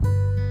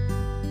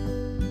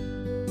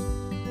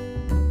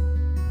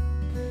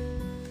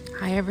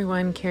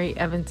everyone, Carrie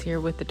Evans here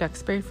with the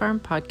Duxbury Farm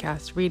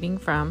Podcast, reading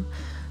from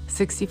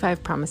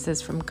 65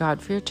 Promises from God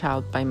for Your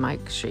Child by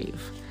Mike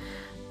Shreve.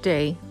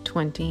 Day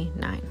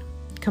 29.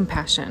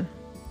 Compassion.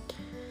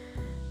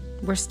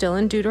 We're still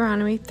in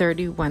Deuteronomy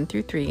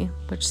 30:1-3,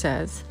 which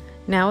says,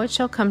 "Now it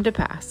shall come to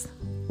pass,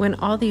 when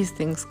all these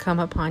things come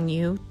upon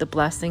you, the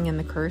blessing and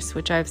the curse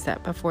which I have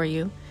set before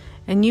you,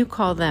 and you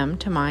call them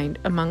to mind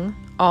among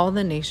all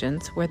the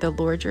nations where the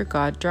Lord your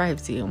God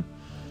drives you,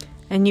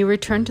 and you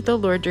return to the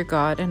Lord your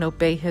God and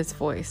obey his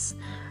voice,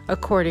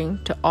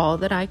 according to all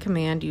that I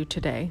command you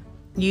today,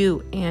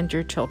 you and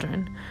your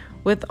children,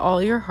 with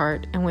all your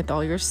heart and with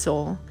all your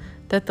soul,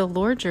 that the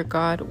Lord your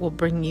God will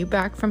bring you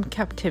back from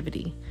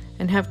captivity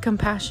and have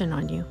compassion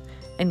on you,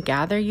 and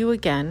gather you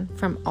again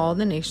from all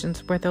the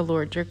nations where the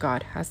Lord your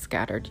God has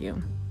scattered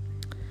you."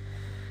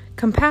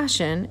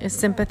 Compassion is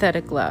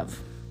sympathetic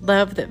love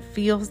that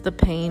feels the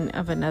pain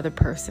of another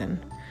person.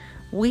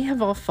 We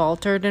have all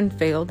faltered and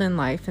failed in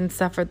life and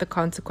suffered the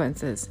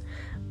consequences,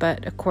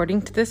 but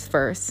according to this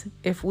verse,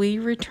 if we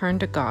return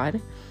to God,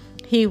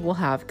 he will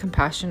have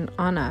compassion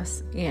on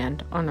us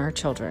and on our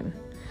children.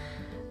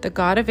 The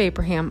God of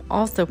Abraham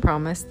also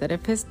promised that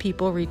if his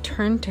people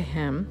returned to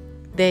him,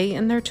 they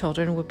and their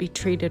children would be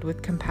treated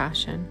with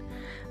compassion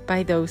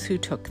by those who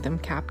took them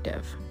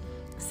captive.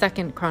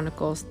 2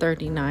 Chronicles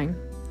 39.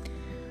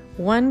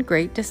 One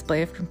great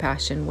display of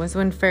compassion was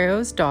when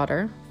Pharaoh's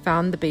daughter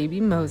found the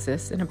baby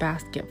Moses in a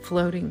basket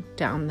floating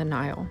down the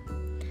Nile.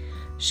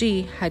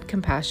 She had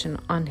compassion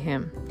on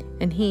him,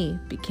 and he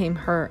became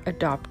her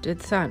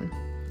adopted son.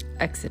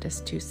 Exodus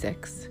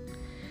 2:6.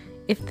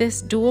 If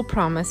this dual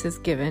promise is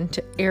given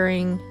to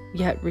erring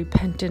yet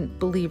repentant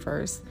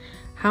believers,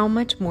 how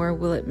much more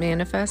will it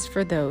manifest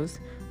for those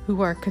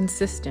who are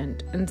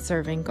consistent in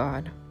serving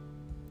God?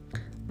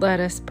 Let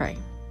us pray.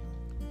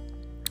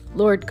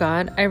 Lord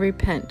God, I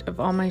repent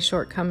of all my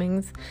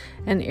shortcomings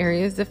and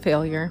areas of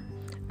failure.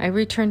 I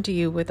return to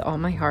you with all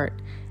my heart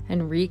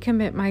and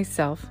recommit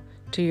myself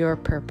to your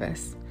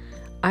purpose.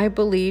 I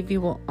believe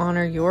you will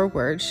honor your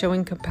word,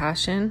 showing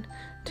compassion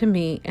to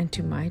me and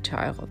to my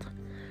child.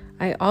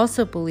 I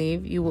also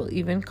believe you will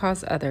even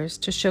cause others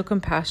to show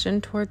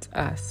compassion towards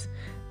us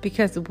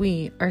because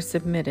we are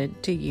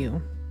submitted to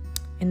you.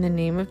 In the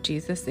name of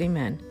Jesus,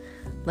 amen.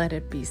 Let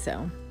it be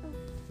so.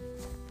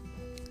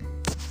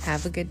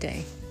 Have a good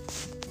day.